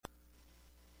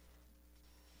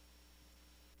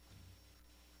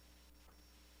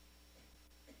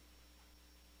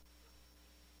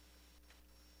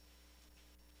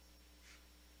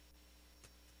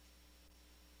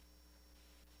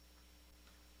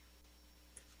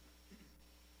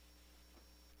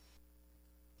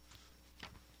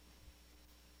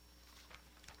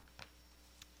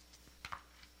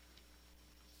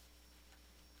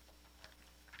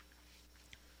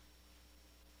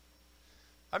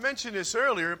I mentioned this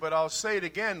earlier, but I'll say it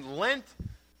again. Lent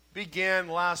began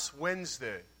last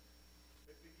Wednesday.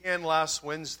 It began last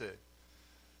Wednesday.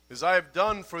 As I have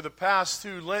done for the past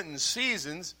 2 Lenten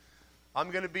seasons,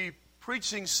 I'm going to be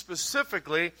preaching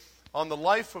specifically on the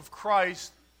life of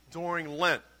Christ during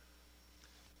Lent.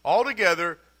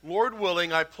 Altogether, Lord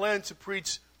willing, I plan to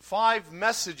preach 5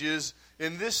 messages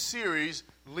in this series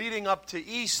leading up to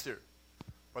Easter,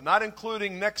 but not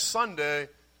including next Sunday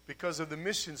because of the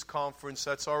missions conference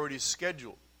that's already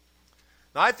scheduled.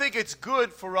 Now, I think it's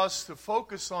good for us to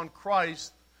focus on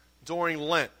Christ during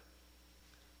Lent.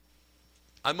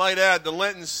 I might add, the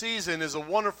Lenten season is a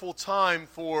wonderful time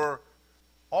for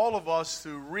all of us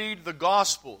to read the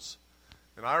Gospels.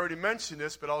 And I already mentioned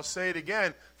this, but I'll say it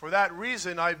again. For that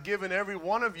reason, I've given every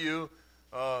one of you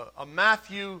a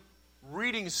Matthew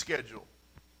reading schedule.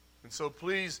 And so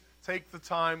please take the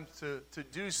time to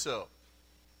do so.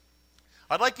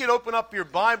 I'd like you to open up your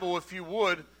Bible, if you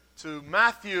would, to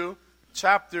Matthew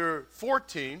chapter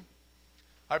 14.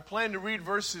 I plan to read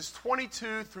verses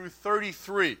 22 through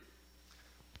 33.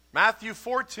 Matthew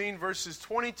 14, verses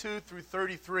 22 through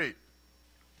 33.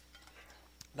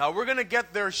 Now, we're going to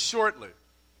get there shortly.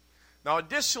 Now,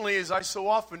 additionally, as I so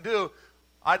often do,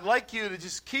 I'd like you to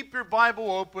just keep your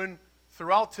Bible open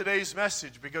throughout today's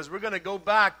message, because we're going to go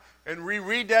back and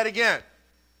reread that again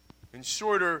in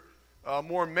shorter,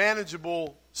 more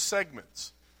manageable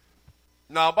segments.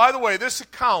 Now, by the way, this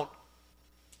account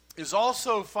is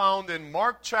also found in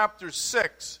Mark chapter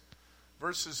 6,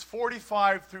 verses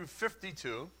 45 through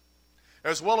 52,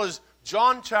 as well as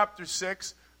John chapter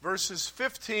 6, verses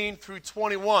 15 through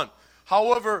 21.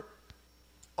 However,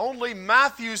 only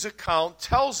Matthew's account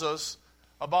tells us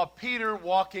about Peter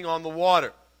walking on the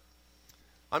water.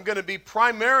 I'm going to be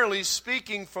primarily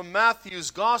speaking from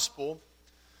Matthew's gospel,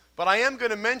 but I am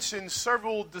going to mention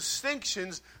several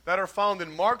distinctions that are found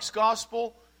in Mark's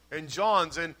gospel and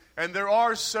John's, and there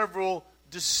are several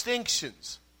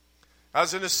distinctions.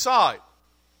 As an aside,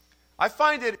 I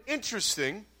find it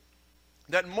interesting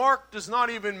that Mark does not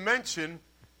even mention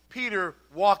Peter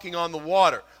walking on the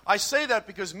water. I say that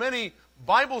because many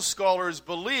Bible scholars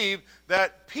believe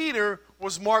that Peter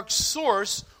was Mark's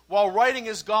source while writing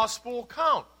his gospel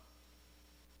account.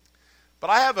 But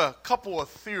I have a couple of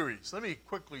theories. Let me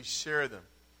quickly share them.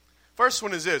 First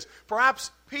one is this.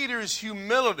 Perhaps Peter's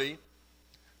humility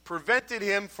prevented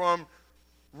him from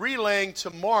relaying to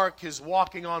Mark his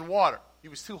walking on water. He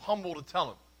was too humble to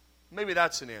tell him. Maybe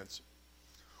that's an answer.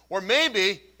 Or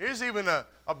maybe, here's even a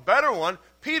better one,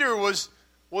 Peter was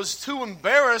too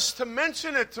embarrassed to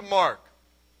mention it to Mark,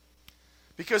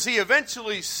 because he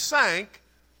eventually sank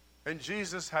and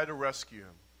Jesus had to rescue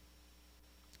him.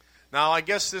 Now, I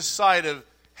guess this side of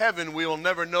heaven we will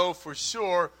never know for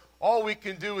sure. All we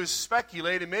can do is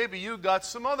speculate, and maybe you got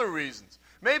some other reasons.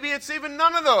 Maybe it's even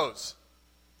none of those.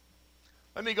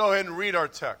 Let me go ahead and read our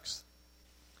text.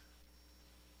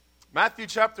 Matthew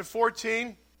chapter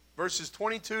 14, verses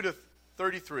 22 to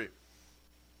 33.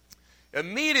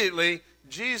 Immediately,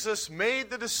 Jesus made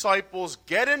the disciples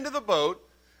get into the boat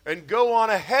and go on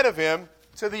ahead of him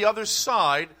to the other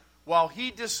side while he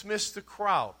dismissed the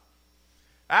crowd.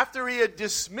 After he had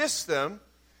dismissed them,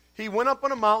 he went up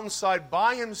on a mountainside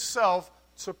by himself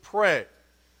to pray.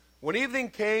 When evening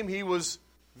came, he was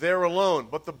there alone.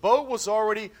 But the boat was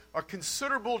already a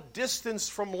considerable distance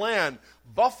from land,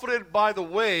 buffeted by the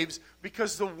waves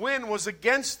because the wind was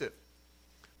against it.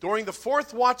 During the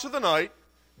 4th watch of the night,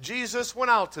 Jesus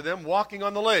went out to them walking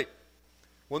on the lake.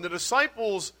 When the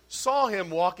disciples saw him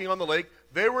walking on the lake,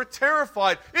 they were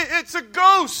terrified. It's a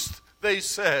ghost, they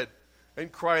said,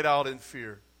 and cried out in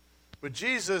fear. But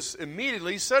Jesus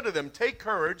immediately said to them, "Take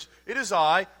courage, it is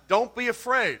I, don't be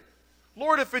afraid."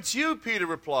 "Lord, if it's you," Peter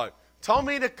replied, "tell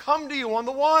me to come to you on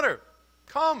the water."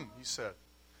 "Come," he said.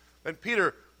 Then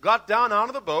Peter got down out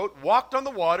of the boat, walked on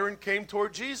the water, and came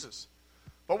toward Jesus.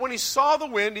 But when he saw the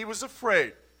wind, he was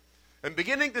afraid, and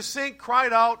beginning to sink,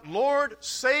 cried out, "Lord,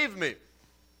 save me."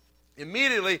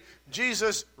 Immediately,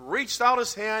 Jesus reached out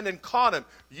his hand and caught him.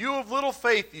 "You of little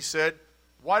faith," he said,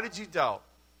 "why did you doubt?"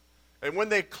 And when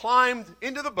they climbed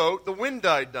into the boat, the wind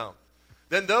died down.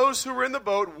 Then those who were in the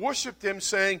boat worshipped him,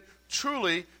 saying,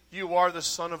 "Truly, you are the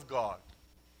Son of God."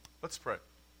 Let's pray.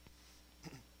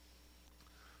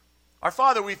 Our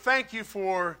Father, we thank you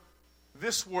for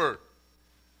this word.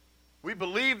 We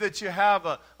believe that you have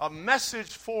a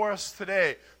message for us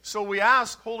today. So we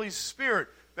ask, Holy Spirit,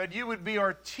 that you would be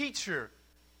our teacher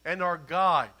and our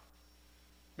guide.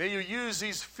 May you use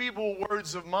these feeble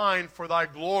words of mine for thy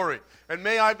glory. And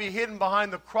may I be hidden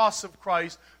behind the cross of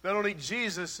Christ, that only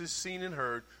Jesus is seen and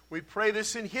heard. We pray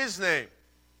this in his name.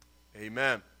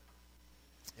 Amen.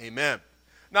 Amen.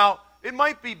 Now, it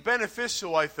might be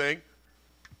beneficial, I think,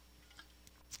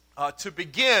 to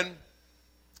begin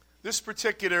this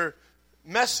particular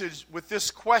message with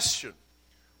this question.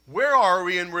 Where are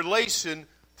we in relation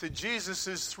to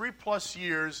Jesus' 3+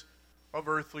 years of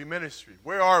earthly ministry?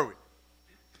 Where are we?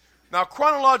 Now,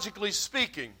 chronologically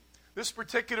speaking, this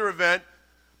particular event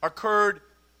occurred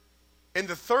in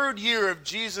the 3rd year of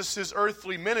Jesus'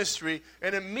 earthly ministry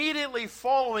and immediately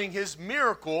following his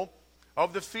miracle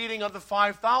of the feeding of the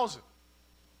 5,000.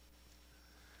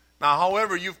 Now,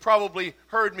 however, you've probably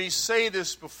heard me say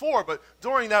this before, but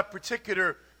during that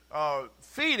particular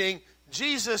feeding,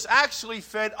 Jesus actually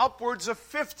fed upwards of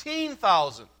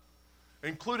 15,000,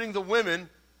 including the women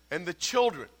and the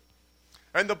children.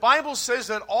 And the Bible says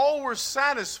that all were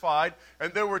satisfied,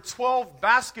 and there were 12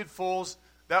 basketfuls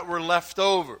that were left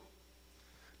over.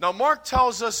 Now, Mark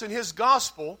tells us in his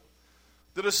gospel,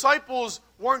 the disciples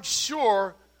weren't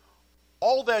sure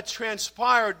all that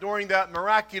transpired during that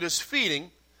miraculous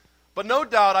feeding, but no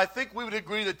doubt, I think we would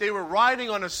agree that they were riding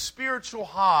on a spiritual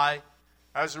high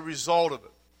as a result of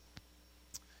it.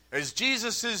 As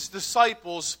Jesus'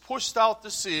 disciples pushed out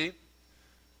to sea,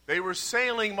 they were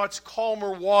sailing much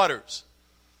calmer waters.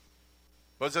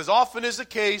 But as often is the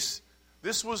case,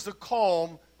 this was the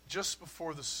calm just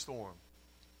before the storm.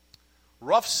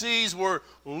 Rough seas were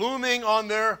looming on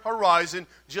their horizon,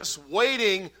 just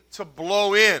waiting to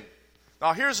blow in.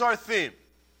 Now here's our theme,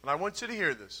 and I want you to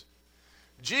hear this.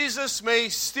 Jesus may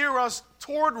steer us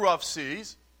toward rough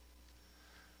seas,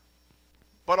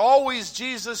 but always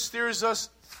Jesus steers us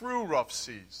through rough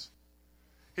seas.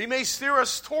 He may steer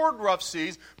us toward rough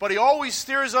seas, but he always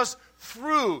steers us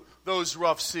through those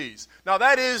rough seas. Now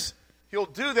that is, he'll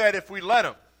do that if we let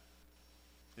him.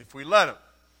 If we let him.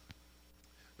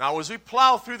 Now as we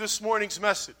plow through this morning's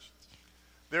message,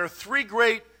 there are 3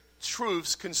 great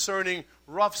truths concerning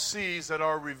rough seas that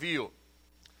are revealed.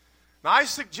 Now I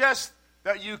suggest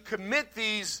that you commit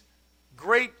these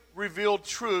great revealed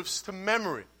truths to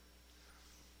memory.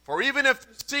 For even if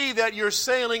the sea that you're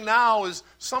sailing now is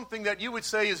something that you would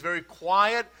say is very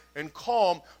quiet and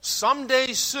calm,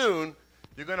 someday soon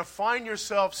you're going to find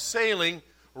yourself sailing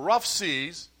rough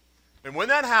seas. And when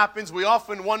that happens, we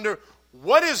often wonder,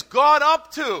 what is God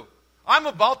up to? I'm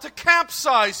about to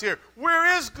capsize here.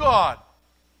 Where is God?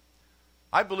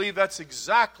 I believe that's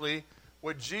exactly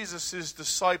what Jesus'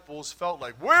 disciples felt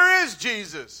like. Where is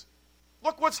Jesus?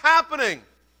 Look what's happening.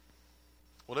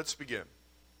 Well, let's begin.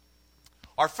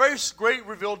 Our first great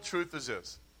revealed truth is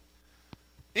this.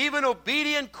 Even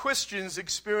obedient Christians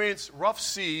experience rough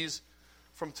seas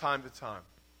from time to time.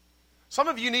 Some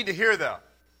of you need to hear that.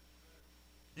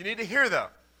 You need to hear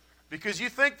that. Because you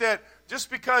think that just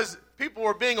because people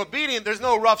are being obedient, there's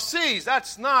no rough seas.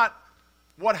 That's not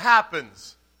what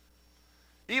happens.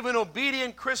 Even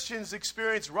obedient Christians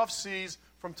experience rough seas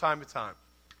from time to time.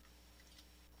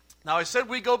 Now, I said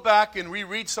we go back and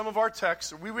reread some of our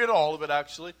texts, or we read all of it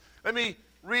actually. Let me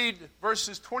read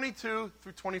verses 22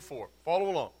 through 24. Follow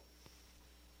along.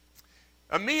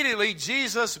 Immediately,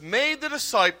 Jesus made the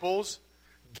disciples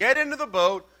get into the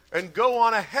boat and go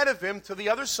on ahead of him to the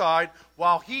other side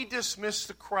while he dismissed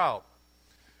the crowd.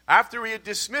 After he had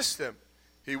dismissed them,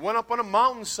 he went up on a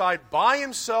mountainside by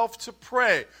himself to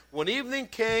pray. When evening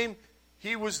came,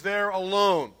 he was there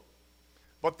alone.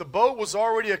 But the boat was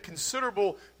already a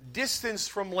considerable distance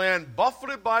from land,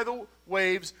 buffeted by the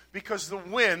waves because the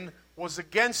wind was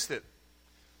against it.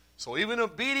 So even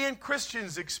obedient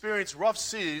Christians experience rough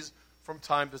seas from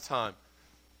time to time.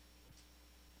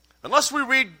 Unless we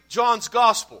read John's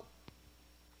Gospel,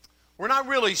 we're not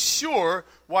really sure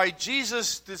why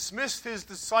Jesus dismissed his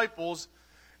disciples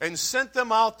and sent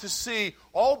them out to sea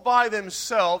all by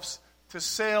themselves to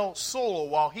sail solo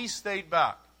while he stayed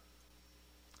back.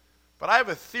 But I have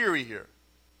a theory here.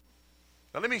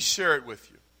 Now let me share it with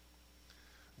you.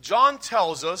 John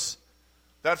tells us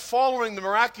that following the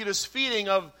miraculous feeding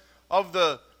of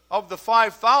the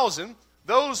 5,000,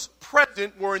 those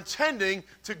present were intending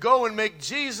to go and make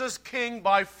Jesus king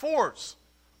by force.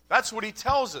 That's what he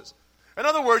tells us. In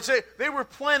other words, they were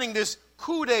planning this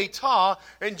coup d'etat,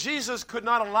 and Jesus could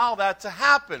not allow that to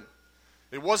happen.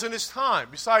 It wasn't his time.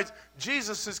 Besides,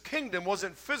 Jesus' kingdom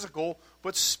wasn't physical,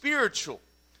 but spiritual.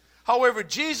 However,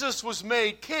 Jesus was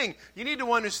made king. You need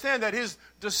to understand that his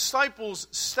disciples'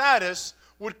 status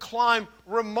would climb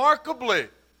remarkably.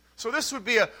 So this would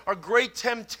be a great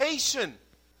temptation.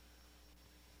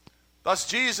 Thus,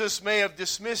 Jesus may have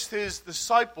dismissed his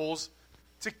disciples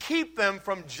to keep them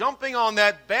from jumping on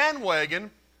that bandwagon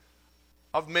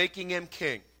of making him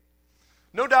king.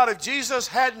 No doubt if Jesus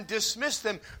hadn't dismissed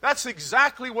them, that's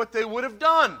exactly what they would have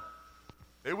done.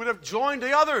 They would have joined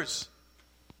the others.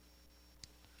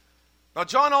 Now,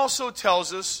 John also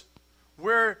tells us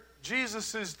where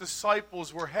Jesus'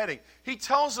 disciples were heading. He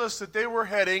tells us that they were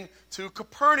heading to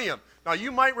Capernaum. Now,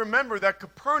 you might remember that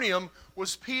Capernaum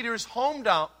was Peter's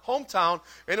hometown,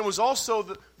 and it was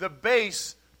also the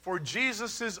base for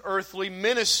Jesus' earthly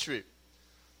ministry.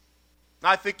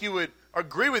 I think you would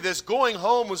agree with this. Going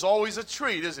home was always a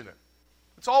treat, isn't it?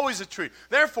 It's always a treat.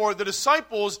 Therefore, the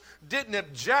disciples didn't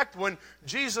object when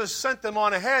Jesus sent them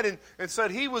on ahead and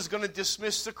said he was going to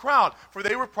dismiss the crowd, for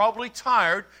they were probably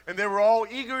tired and they were all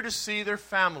eager to see their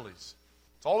families.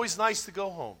 It's always nice to go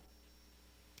home.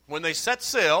 When they set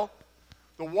sail,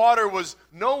 the water was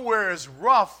nowhere as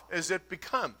rough as it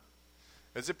became.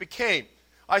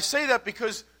 I say that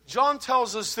because John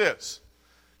tells us this.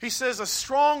 He says a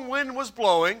strong wind was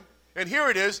blowing, and here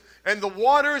it is, and the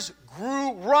waters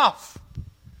grew rough.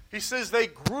 He says they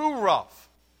grew rough.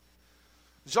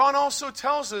 John also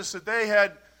tells us that they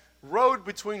had rowed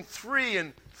between 3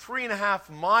 and 3.5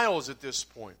 miles at this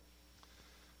point.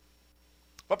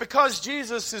 But because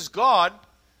Jesus is God,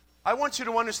 I want you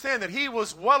to understand that he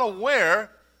was well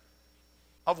aware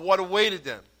of what awaited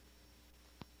them.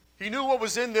 He knew what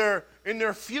was in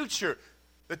their future,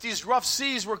 that these rough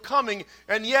seas were coming,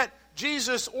 and yet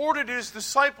Jesus ordered his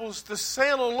disciples to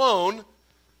sail alone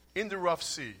in the rough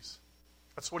seas.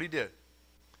 That's what he did.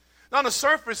 Now, on the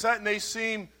surface, that may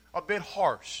seem a bit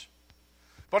harsh.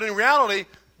 But in reality,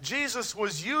 Jesus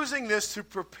was using this to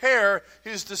prepare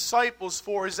his disciples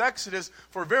for his exodus,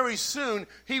 for very soon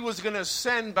he was going to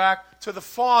ascend back to the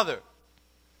Father.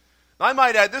 Now, I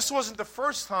might add, this wasn't the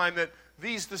first time that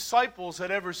these disciples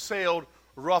had ever sailed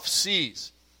rough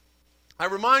seas. I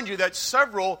remind you that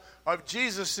several of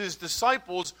Jesus'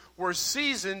 disciples were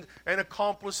seasoned and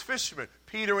accomplished fishermen.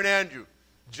 Peter and Andrew,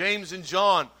 James and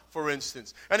John, for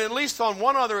instance. And at least on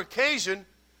one other occasion,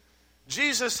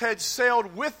 Jesus had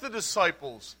sailed with the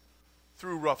disciples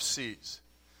through rough seas.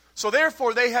 So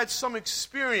therefore, they had some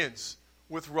experience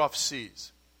with rough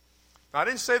seas. Now, I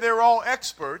didn't say they were all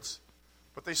experts,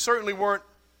 but they certainly weren't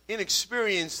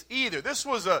inexperienced either. This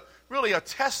was really a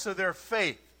test of their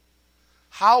faith.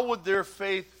 How would their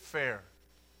faith fare?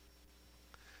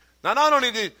 Now, not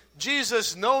only did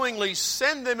Jesus knowingly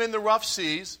send them in the rough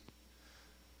seas,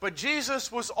 but Jesus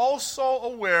was also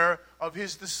aware of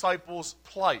his disciples'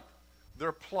 plight,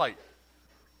 their plight.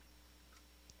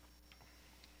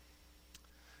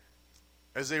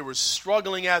 As they were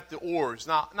struggling at the oars.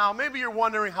 Now, maybe you're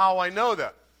wondering how I know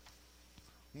that.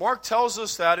 Mark tells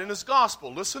us that in his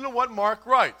gospel. Listen to what Mark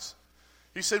writes.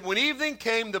 He said, when evening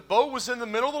came, the boat was in the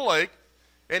middle of the lake,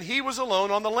 and he was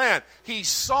alone on the land. He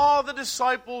saw the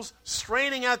disciples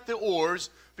straining at the oars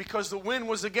because the wind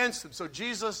was against them. So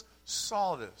Jesus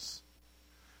saw this.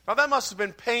 Now that must have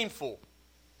been painful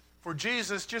for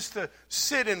Jesus just to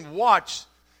sit and watch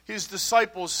his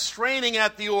disciples straining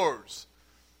at the oars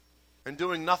and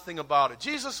doing nothing about it.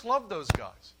 Jesus loved those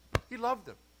guys. He loved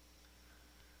them.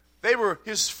 They were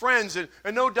his friends,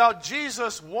 and no doubt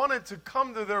Jesus wanted to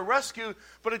come to their rescue,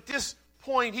 but at this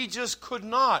point he just could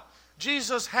not.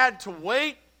 Jesus had to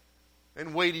wait,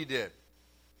 and wait he did.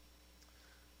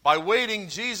 By waiting,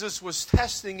 Jesus was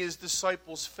testing his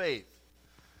disciples' faith.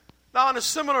 Now, on a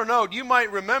similar note, you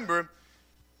might remember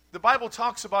the Bible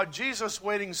talks about Jesus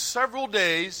waiting several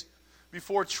days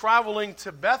before traveling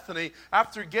to Bethany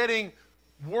after getting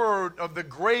word of the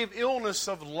grave illness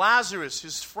of Lazarus,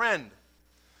 his friend.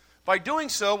 By doing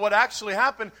so, what actually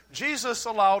happened, Jesus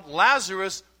allowed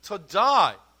Lazarus to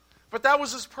die. But that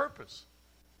was his purpose.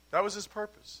 That was his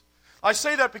purpose. I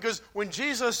say that because when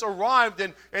Jesus arrived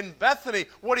in Bethany,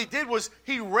 what he did was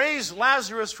he raised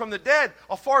Lazarus from the dead,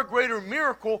 a far greater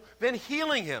miracle than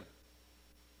healing him.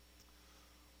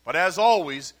 But as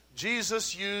always,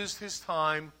 Jesus used his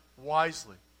time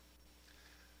wisely.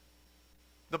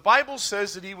 The Bible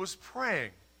says that he was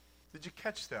praying. Did you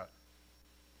catch that?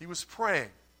 He was praying.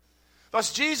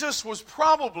 Thus, Jesus was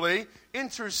probably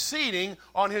interceding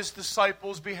on his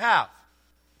disciples' behalf.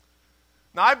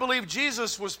 Now, I believe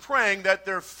Jesus was praying that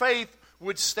their faith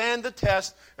would stand the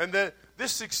test and that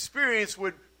this experience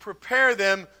would prepare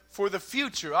them for the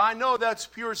future. I know that's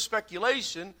pure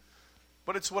speculation,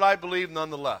 but it's what I believe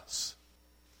nonetheless.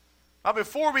 Now,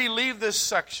 before we leave this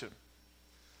section,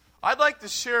 I'd like to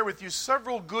share with you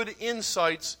several good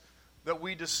insights that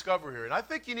we discover here. And I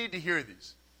think you need to hear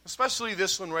these, especially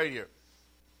this one right here.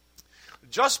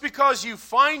 Just because you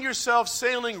find yourself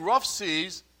sailing rough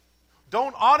seas,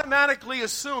 don't automatically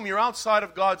assume you're outside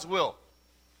of God's will.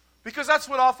 Because that's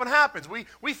what often happens.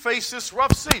 We face this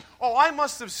rough sea. Oh, I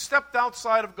must have stepped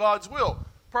outside of God's will.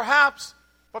 Perhaps,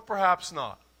 but perhaps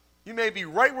not. You may be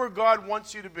right where God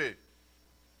wants you to be.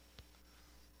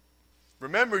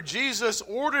 Remember, Jesus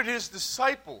ordered his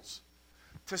disciples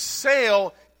to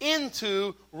sail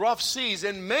into rough seas.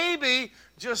 And maybe,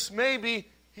 just maybe,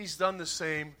 He's done the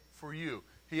same for you.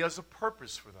 He has a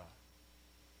purpose for that.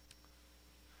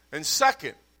 And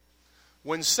second,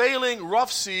 when sailing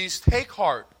rough seas, take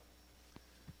heart,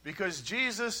 because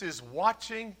Jesus is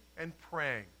watching and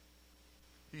praying.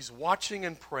 He's watching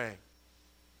and praying.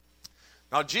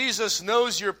 Now, Jesus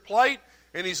knows your plight,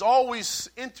 and He's always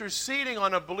interceding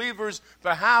on a believer's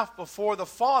behalf before the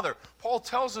Father. Paul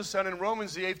tells us that in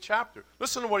Romans, the 8th chapter.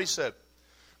 Listen to what he said.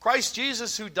 Christ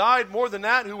Jesus, who died, more than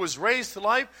that, who was raised to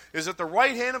life, is at the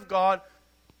right hand of God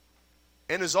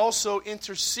and is also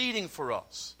interceding for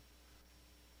us.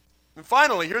 And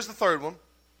finally, here's the third one.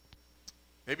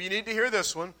 Maybe you need to hear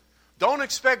this one. Don't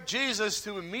expect Jesus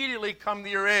to immediately come to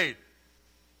your aid.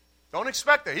 Don't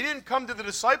expect that. He didn't come to the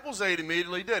disciples' aid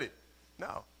immediately, did He?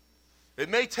 No. It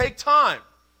may take time.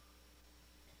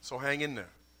 So hang in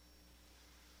there.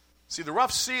 See, the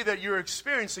rough sea that you're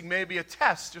experiencing may be a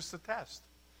test, just a test.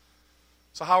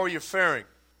 So how are you faring?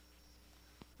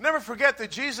 Never forget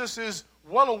that Jesus is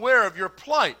well aware of your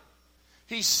plight.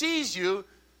 He sees you,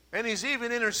 and He's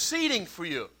even interceding for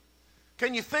you.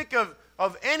 Can you think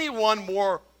of anyone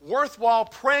more worthwhile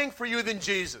praying for you than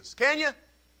Jesus? Can you?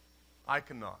 I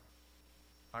cannot.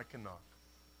 I cannot.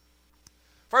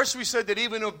 First, we said that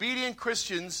even obedient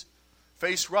Christians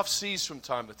face rough seas from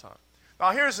time to time.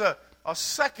 Now, here's a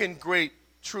second great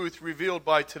truth revealed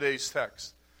by today's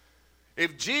text.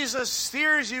 If Jesus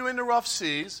steers you into rough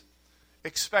seas,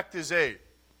 expect His aid.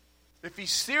 If He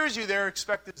steers you there,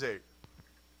 expect His aid.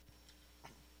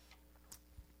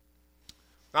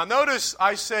 Now, notice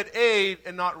I said aid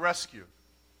and not rescue.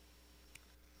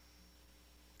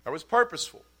 That was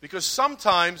purposeful, because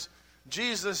sometimes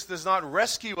Jesus does not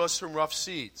rescue us from rough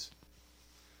seas.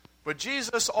 But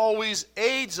Jesus always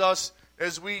aids us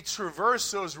as we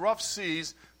traverse those rough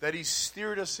seas that He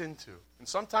steered us into. And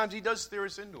sometimes He does steer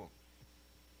us into them.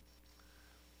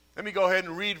 Let me go ahead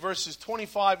and read verses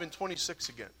 25 and 26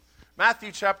 again.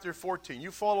 Matthew chapter 14.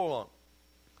 You follow along.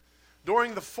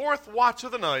 During the fourth watch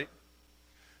of the night,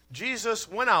 Jesus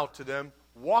went out to them,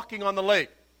 walking on the lake.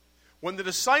 When the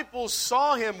disciples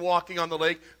saw Him walking on the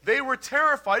lake, they were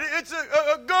terrified. It's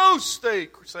a ghost, they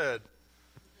said,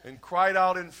 and cried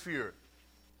out in fear.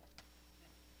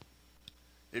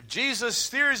 If Jesus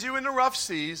steers you into rough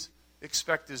seas,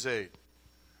 expect His aid.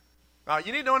 Now,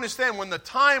 you need to understand, when the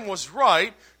time was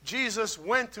right, Jesus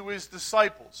went to His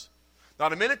disciples.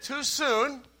 Not a minute too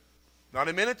soon, not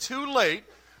a minute too late.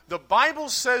 The Bible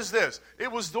says this.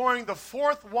 It was during the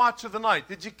fourth watch of the night.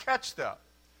 Did you catch that?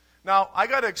 Now, I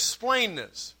got to explain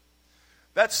this.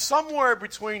 That's somewhere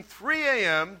between 3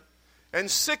 a.m. and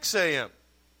 6 a.m.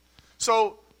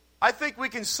 So, I think we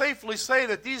can safely say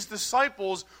that these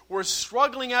disciples were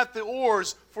struggling at the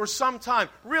oars for some time.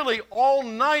 Really, all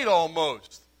night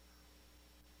almost.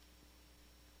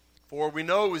 For we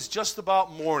know it was just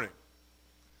about morning.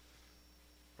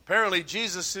 Apparently,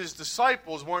 Jesus'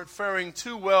 disciples weren't faring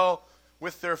too well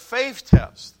with their faith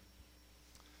test.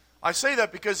 I say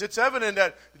that because it's evident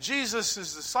that Jesus'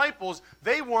 disciples,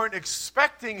 they weren't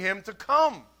expecting Him to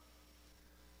come.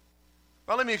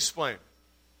 Now let me explain.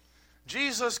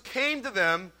 Jesus came to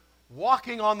them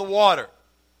walking on the water.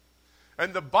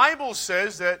 And the Bible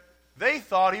says that they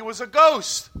thought He was a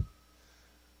ghost.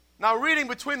 Now, reading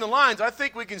between the lines, I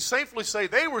think we can safely say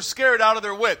they were scared out of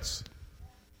their wits.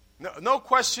 No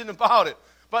question about it.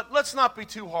 But let's not be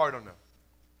too hard on them.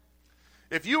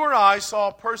 If you or I saw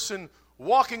a person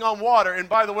walking on water, and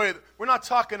by the way, we're not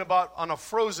talking about on a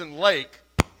frozen lake.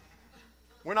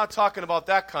 We're not talking about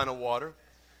that kind of water.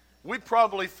 We'd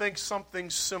probably think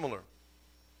something similar.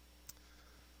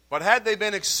 But had they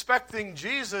been expecting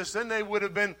Jesus, then they would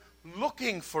have been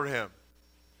looking for Him.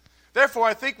 Therefore,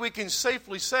 I think we can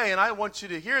safely say, and I want you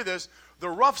to hear this, the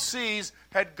rough seas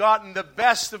had gotten the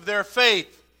best of their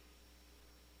faith.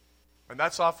 And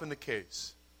that's often the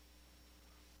case.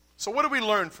 So what do we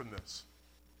learn from this?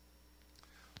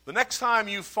 The next time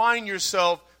you find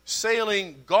yourself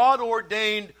sailing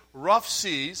God-ordained rough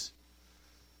seas,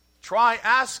 try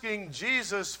asking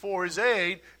Jesus for His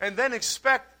aid, and then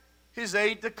expect His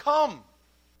aid to come.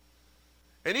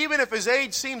 And even if His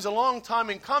aid seems a long time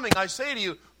in coming, I say to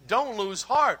you, don't lose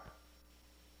heart.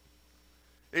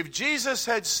 If Jesus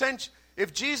has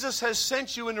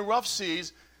sent you into rough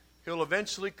seas, He'll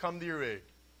eventually come to your aid.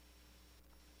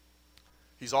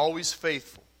 He's always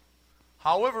faithful.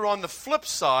 However, on the flip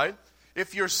side,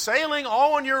 if you're sailing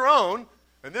all on your own,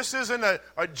 and this isn't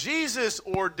a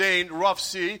Jesus-ordained rough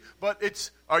sea, but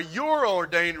it's a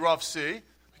your-ordained rough sea,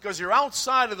 because you're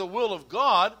outside of the will of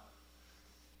God,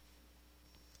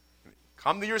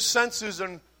 come to your senses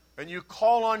and and you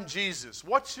call on Jesus,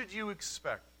 what should you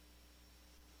expect?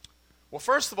 Well,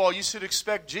 first of all, you should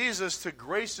expect Jesus to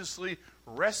graciously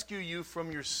rescue you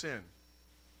from your sin,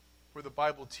 where the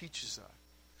Bible teaches that.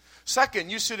 Second,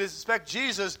 you should expect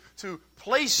Jesus to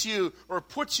place you or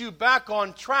put you back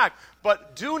on track.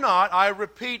 But do not, I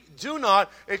repeat, do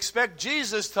not expect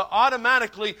Jesus to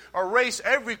automatically erase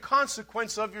every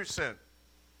consequence of your sin.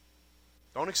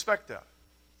 Don't expect that.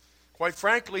 Quite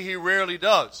frankly, He rarely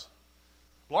does.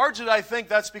 Largely, I think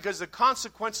that's because the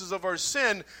consequences of our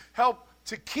sin help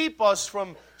to keep us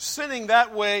from sinning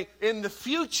that way in the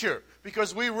future.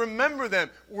 Because we remember them,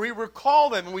 we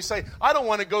recall them, and we say, I don't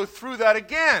want to go through that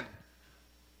again.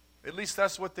 At least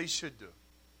that's what they should do.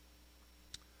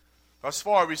 Thus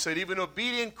far, we said, even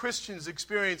obedient Christians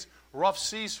experience rough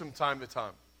seas from time to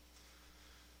time.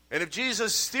 And if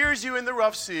Jesus steers you in the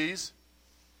rough seas,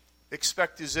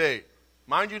 expect His aid.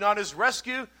 Mind you, not His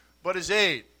rescue, but His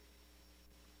aid.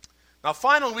 Now,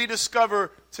 finally, we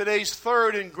discover today's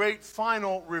third and great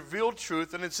final revealed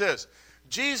truth, and it's this.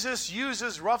 Jesus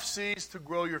uses rough seas to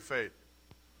grow your faith.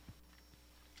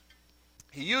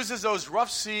 He uses those rough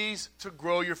seas to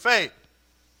grow your faith.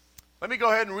 Let me go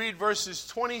ahead and read verses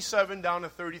 27 down to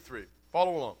 33.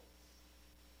 Follow along.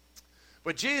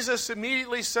 But Jesus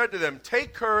immediately said to them,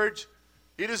 "Take courage,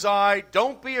 it is I,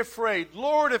 don't be afraid."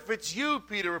 "Lord, if it's you,"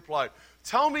 Peter replied,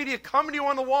 "tell me to come to you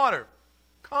on the water."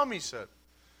 "Come," he said.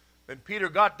 Then Peter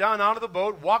got down out of the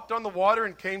boat, walked on the water,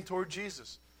 and came toward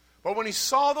Jesus. But when he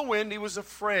saw the wind, he was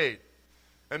afraid,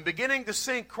 and beginning to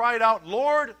sink, cried out,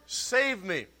 "Lord, save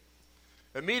me."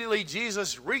 Immediately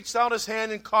Jesus reached out His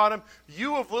hand and caught him.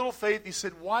 "You of little faith," He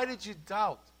said, "why did you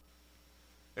doubt?"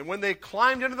 And when they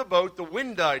climbed into the boat, the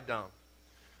wind died down.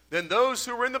 Then those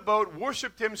who were in the boat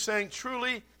worshipped Him, saying,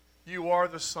 "Truly, you are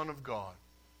the Son of God."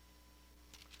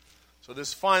 So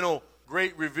this final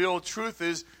great revealed truth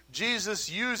is Jesus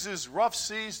uses rough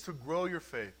seas to grow your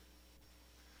faith.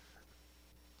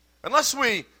 Unless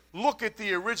we look at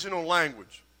the original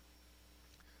language,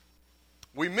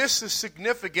 we miss the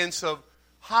significance of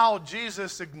how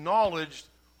Jesus acknowledged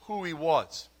who He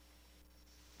was.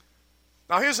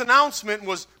 Now, His announcement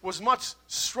was much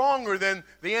stronger than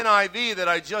the NIV that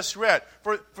I just read.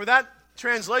 For that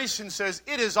translation says,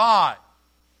 "It is I.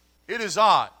 It is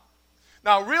I."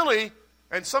 Now, really,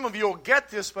 and some of you will get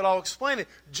this, but I'll explain it.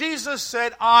 Jesus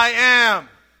said, "I am."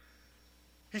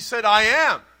 He said, "I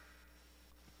am."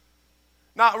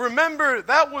 Now, remember,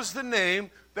 that was the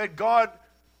name that God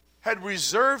had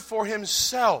reserved for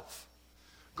Himself.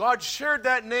 God shared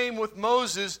that name with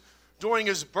Moses during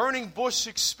his burning bush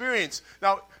experience.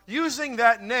 Now, using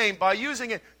that name, by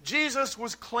using it, Jesus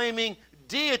was claiming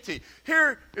deity.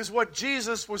 Here is what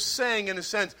Jesus was saying in a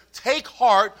sense. Take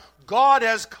heart, God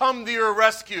has come to your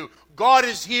rescue. God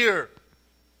is here.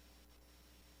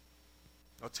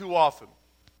 Now, too often,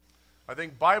 I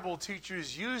think Bible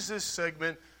teachers use this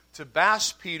segment to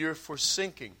bash Peter for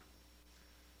sinking.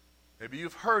 Maybe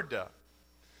you've heard that.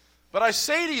 But I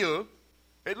say to you,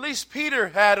 at least Peter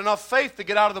had enough faith to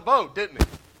get out of the boat, didn't he?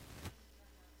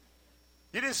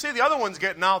 You didn't see the other ones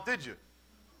getting out, did you?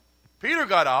 Peter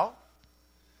got out.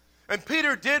 And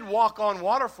Peter did walk on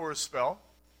water for a spell.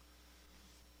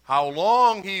 How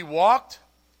long he walked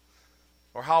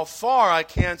or how far, I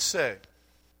can't say.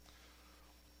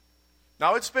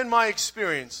 Now, it's been my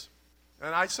experience,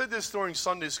 and I said this during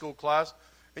Sunday school class,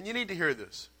 and you need to hear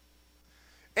this.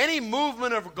 Any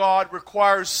movement of God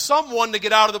requires someone to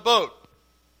get out of the boat.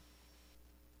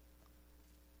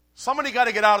 Somebody got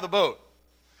to get out of the boat.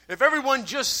 If everyone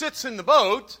just sits in the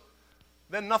boat,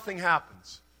 then nothing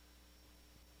happens.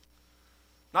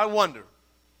 And I wonder,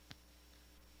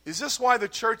 is this why the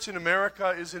church in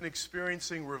America isn't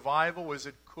experiencing revival as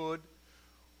it could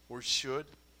or should?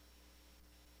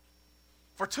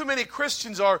 For too many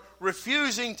Christians are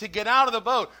refusing to get out of the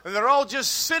boat, and they're all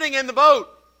just sitting in the boat.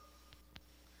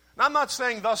 And I'm not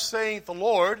saying, "Thus saith the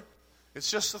Lord." It's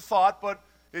just a thought, but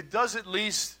it does at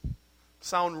least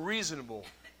sound reasonable,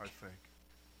 I think.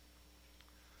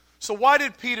 So why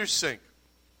did Peter sink?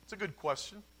 It's a good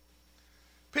question.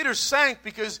 Peter sank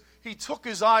because he took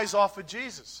his eyes off of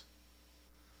Jesus.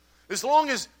 As long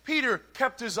as Peter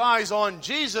kept his eyes on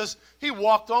Jesus, he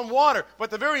walked on water. But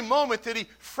the very moment that he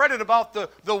fretted about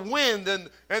the wind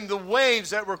and the waves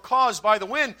that were caused by the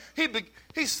wind,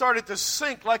 he started to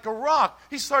sink like a rock.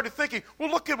 He started thinking, well,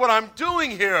 look at what I'm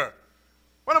doing here.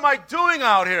 What am I doing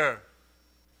out here?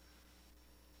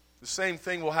 The same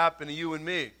thing will happen to you and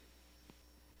me.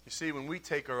 You see, when we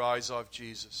take our eyes off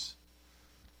Jesus.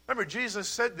 Remember, Jesus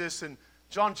said this in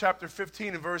John chapter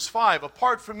 15 and verse 5.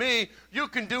 "Apart from me, you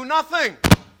can do nothing."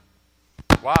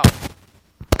 Wow.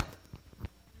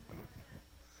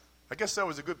 I guess that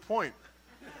was a good point.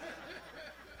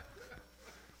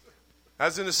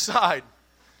 As an aside,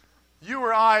 you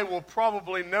or I will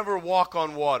probably never walk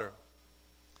on water.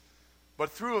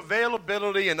 But through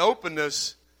availability and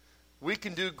openness, we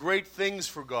can do great things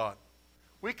for God.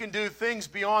 We can do things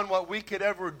beyond what we could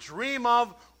ever dream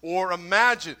of or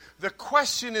imagine. The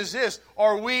question is this: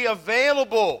 are we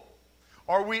available?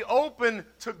 Are we open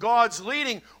to God's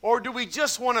leading? Or do we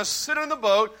just want to sit in the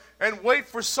boat and wait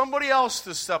for somebody else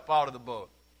to step out of the boat?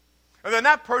 And then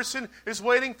that person is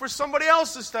waiting for somebody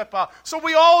else to step out. So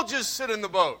we all just sit in the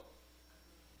boat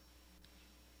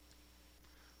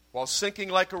while sinking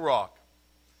like a rock.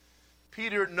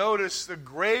 Peter noticed the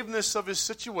graveness of his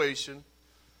situation,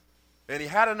 and he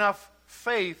had enough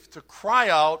faith to cry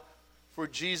out for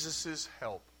Jesus'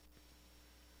 help.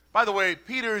 By the way,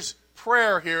 Peter's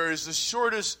prayer here is the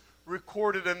shortest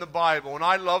recorded in the Bible, and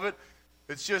I love it.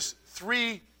 It's just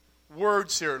 3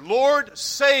 words here. Lord,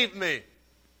 save me.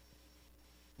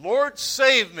 Lord,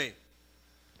 save me.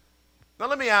 Now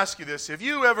let me ask you this. Have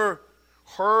you ever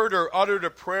heard or uttered a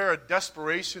prayer of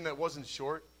desperation that wasn't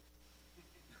short?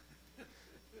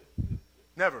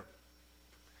 Never.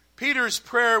 Peter's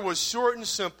prayer was short and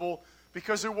simple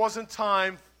because there wasn't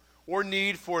time or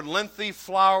need for lengthy,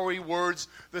 flowery words.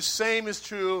 The same is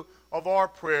true of our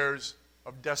prayers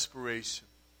of desperation.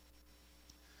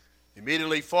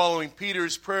 Immediately following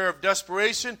Peter's prayer of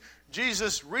desperation,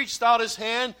 Jesus reached out his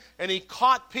hand and he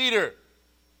caught Peter.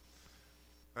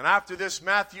 And after this,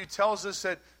 Matthew tells us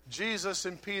that Jesus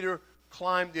and Peter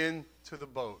climbed into the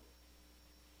boat.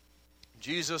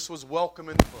 Jesus was welcome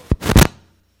in the boat.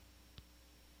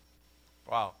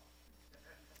 Wow.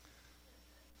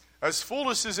 As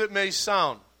foolish as it may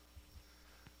sound,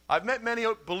 I've met many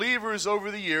believers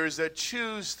over the years that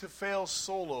choose to fail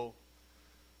solo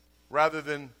rather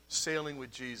than sailing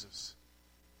with Jesus.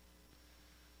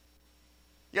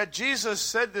 Yet Jesus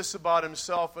said this about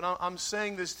himself, and I'm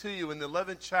saying this to you in the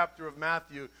 11th chapter of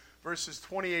Matthew, verses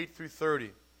 28 through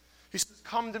 30. He says,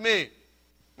 come to me.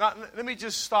 Now, let me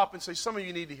just stop and say, some of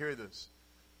you need to hear this.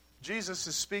 Jesus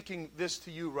is speaking this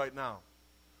to you right now.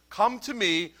 Come to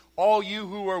me, all you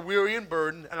who are weary and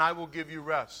burdened, and I will give you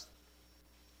rest.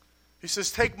 He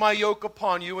says, take my yoke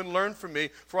upon you and learn from me,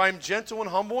 for I am gentle and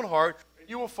humble in heart, and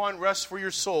you will find rest for your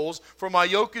souls, for my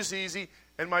yoke is easy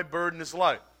and my burden is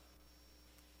light.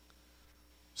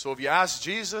 So if you ask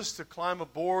Jesus to climb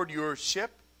aboard your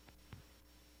ship,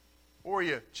 or are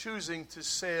you choosing to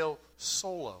sail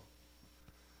solo?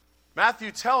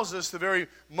 Matthew tells us the very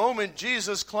moment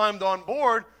Jesus climbed on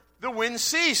board, the wind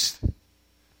ceased.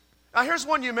 Now here's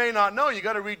one you may not know. You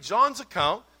got to read John's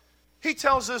account. He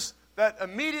tells us that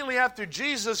immediately after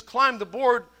Jesus climbed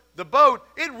aboard the boat,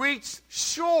 it reached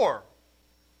shore.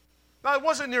 Now it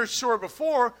wasn't near shore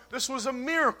before. This was a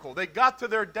miracle. They got to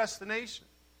their destination.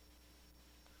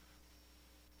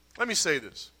 Let me say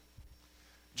this.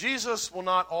 Jesus will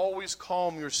not always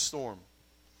calm your storm.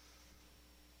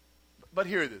 But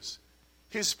hear this.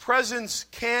 His presence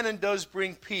can and does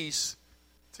bring peace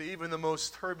to even the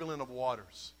most turbulent of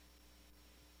waters.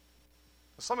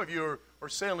 Some of you are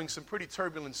sailing some pretty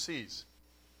turbulent seas.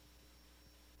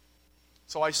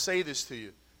 So I say this to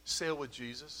you. Sail with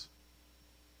Jesus.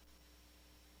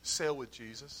 Sail with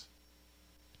Jesus.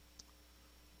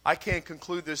 I can't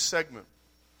conclude this segment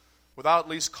without at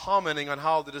least commenting on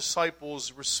how the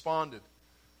disciples responded.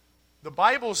 The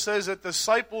Bible says that the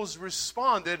disciples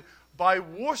responded by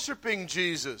worshiping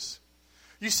Jesus.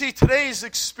 You see, today's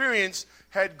experience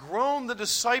had grown the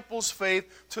disciples' faith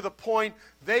to the point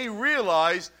they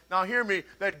realized, now hear me,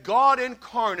 that God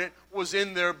incarnate was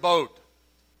in their boat.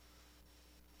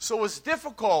 So as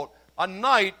difficult a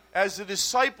night as the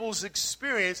disciples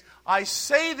experienced, I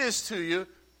say this to you,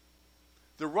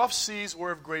 the rough seas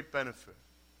were of great benefit.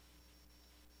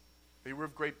 They were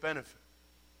of great benefit.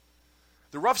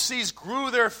 The rough seas grew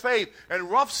their faith,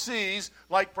 and rough seas,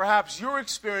 like perhaps you're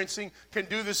experiencing, can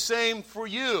do the same for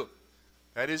you.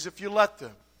 That is, if you let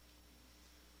them.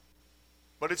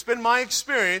 But it's been my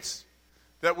experience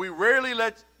that we rarely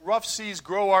let rough seas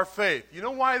grow our faith. You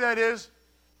know why that is?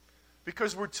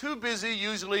 Because we're too busy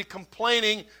usually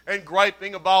complaining and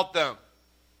griping about them.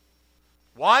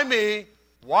 Why me?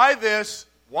 Why this?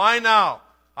 Why now?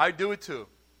 I do it too.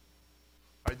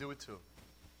 I do it too.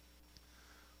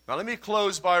 Now let me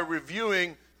close by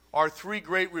reviewing our 3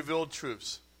 great revealed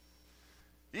truths.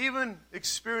 Even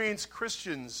experienced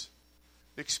Christians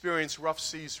experience rough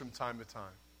seas from time to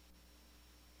time.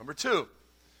 Number 2,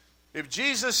 if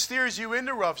Jesus steers you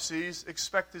into rough seas,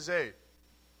 expect his aid.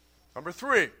 Number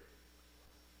 3,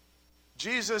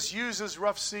 Jesus uses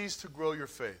rough seas to grow your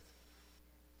faith.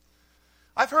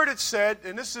 I've heard it said,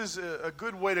 and this is a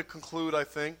good way to conclude, I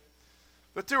think,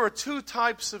 that there are two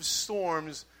types of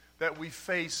storms that we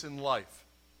face in life.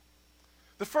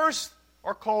 The first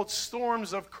are called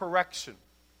storms of correction.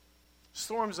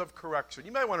 Storms of correction.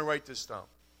 You might want to write this down.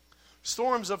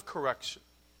 Storms of correction.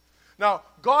 Now,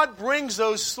 God brings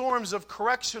those storms of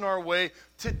correction our way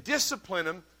to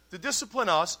discipline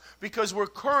us, because we're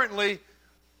currently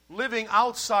living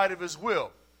outside of His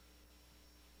will.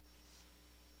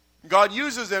 God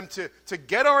uses them to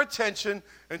get our attention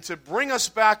and to bring us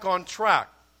back on track.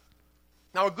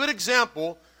 Now, a good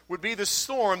example would be the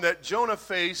storm that Jonah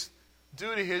faced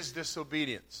due to his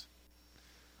disobedience.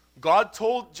 God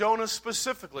told Jonah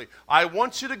specifically, I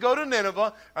want you to go to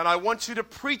Nineveh and I want you to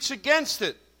preach against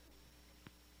it.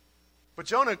 But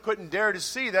Jonah couldn't dare to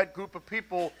see that group of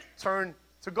people turn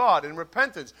to God in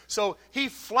repentance. So he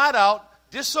flat out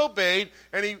disobeyed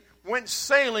and he went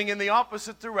sailing in the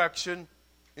opposite direction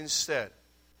instead.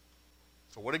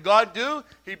 So what did God do?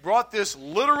 He brought this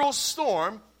literal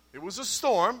storm. It was a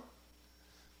storm.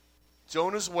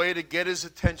 Jonah's way to get his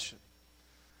attention.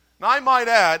 Now I might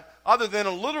add, other than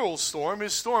a literal storm,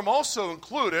 his storm also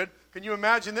included, can you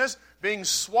imagine this? Being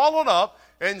swallowed up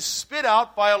and spit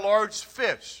out by a large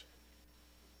fish.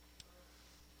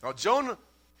 Now Jonah,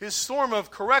 his storm of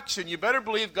correction, you better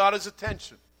believe got his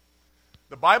attention.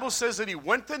 The Bible says that he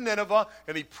went to Nineveh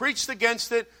and he preached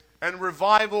against it, and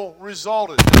revival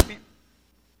resulted.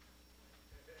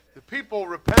 The people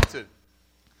repented.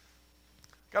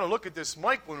 Got to look at this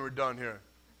mic when we're done here.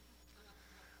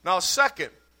 Now, second,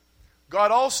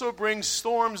 God also brings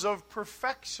storms of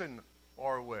perfection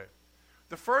our way.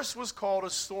 The first was called a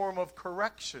storm of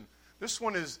correction. This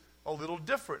one is a little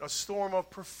different, a storm of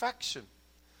perfection.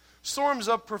 Storms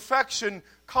of perfection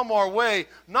come our way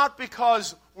not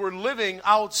because we're living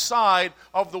outside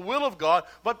of the will of God,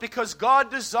 but because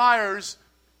God desires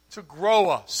to grow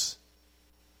us.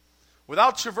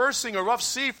 Without traversing a rough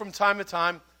sea from time to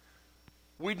time,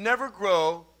 we'd never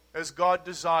grow as God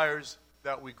desires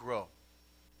that we grow.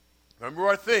 Remember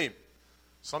our theme.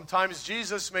 Sometimes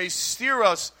Jesus may steer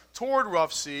us toward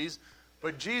rough seas,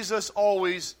 but Jesus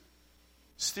always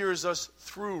steers us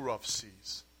through rough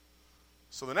seas.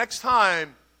 So the next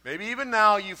time, maybe even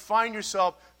now, you find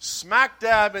yourself smack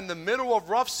dab in the middle of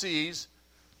rough seas,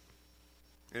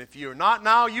 and if you're not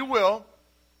now, you will.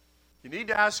 You need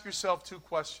to ask yourself two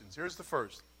questions. Here's the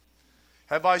first.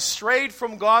 Have I strayed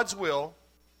from God's will,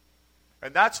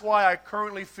 and that's why I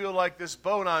currently feel like this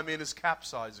boat I'm in is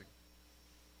capsizing?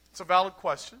 It's a valid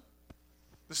question.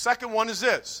 The second one is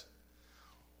this.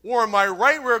 Or am I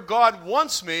right where God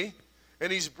wants me,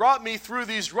 and He's brought me through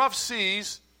these rough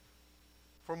seas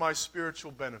for my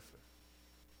spiritual benefit?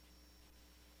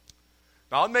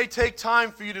 Now, it may take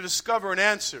time for you to discover an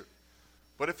answer,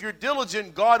 but if you're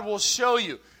diligent, God will show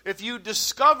you. If you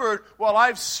discovered, well,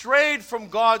 I've strayed from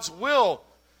God's will,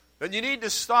 then you need to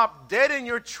stop dead in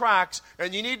your tracks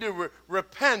and you need to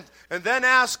repent and then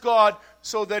ask God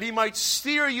so that He might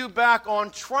steer you back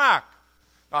on track.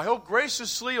 Now, He'll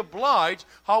graciously oblige.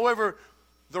 However,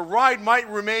 the ride might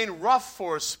remain rough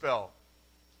for a spell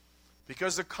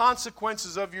because the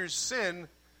consequences of your sin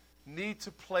need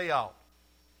to play out.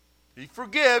 He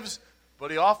forgives,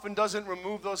 but He often doesn't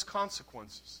remove those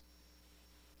consequences.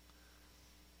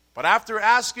 But after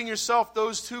asking yourself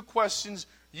those two questions,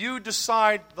 you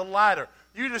decide the latter.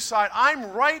 You decide,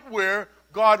 I'm right where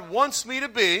God wants me to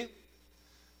be.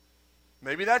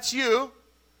 Maybe that's you.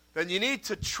 Then you need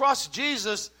to trust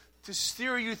Jesus to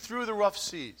steer you through the rough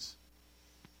seas.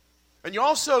 And you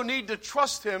also need to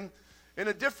trust Him in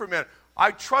a different manner.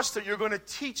 I trust that you're going to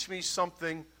teach me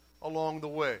something along the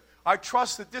way. I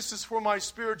trust that this is for my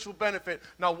spiritual benefit.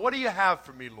 Now, what do you have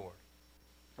for me, Lord?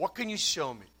 What can you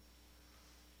show me?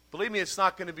 Believe me, it's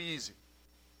not going to be easy.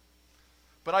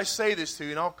 But I say this to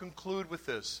you, and I'll conclude with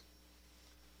this.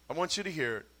 I want you to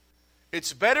hear it.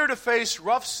 It's better to face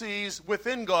rough seas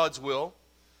within God's will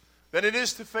than it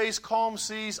is to face calm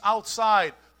seas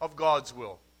outside of God's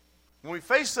will. When we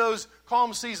face those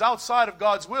calm seas outside of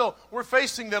God's will, we're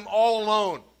facing them all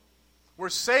alone. We're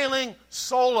sailing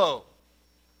solo.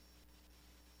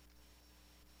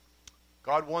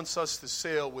 God wants us to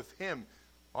sail with Him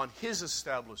on His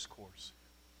established course.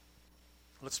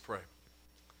 Let's pray.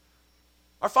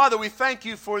 Our Father, we thank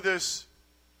You for this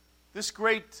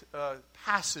great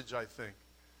passage, I think.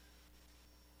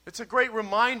 It's a great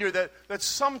reminder that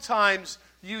sometimes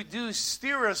You do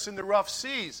steer us in the rough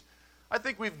seas. I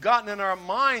think we've gotten in our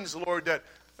minds, Lord, that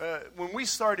when we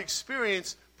start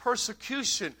experiencing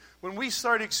persecution, when we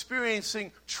start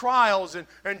experiencing trials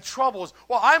and troubles,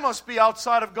 well, I must be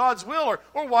outside of God's will,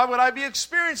 or why would I be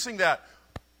experiencing that?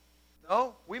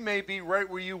 No, we may be right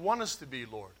where You want us to be,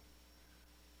 Lord,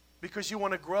 because You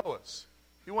want to grow us.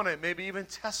 You want to maybe even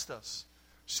test us.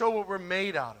 Show what we're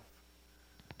made out of.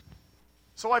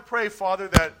 So I pray, Father,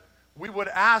 that we would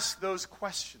ask those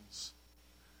questions.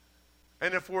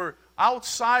 And if we're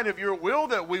outside of your will,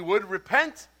 that we would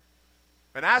repent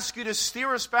and ask you to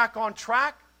steer us back on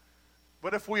track.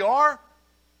 But if we are,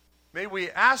 may we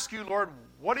ask you, Lord,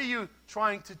 what are you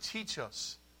trying to teach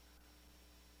us?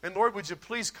 And Lord, would you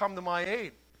please come to my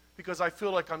aid? Because I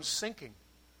feel like I'm sinking.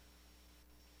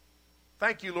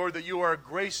 Thank you, Lord, that you are a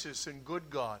gracious and good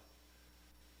God.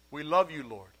 We love you,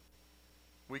 Lord.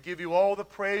 We give you all the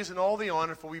praise and all the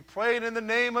honor, for we pray it in the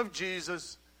name of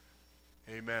Jesus.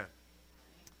 Amen.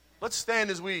 Let's stand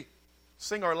as we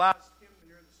sing our last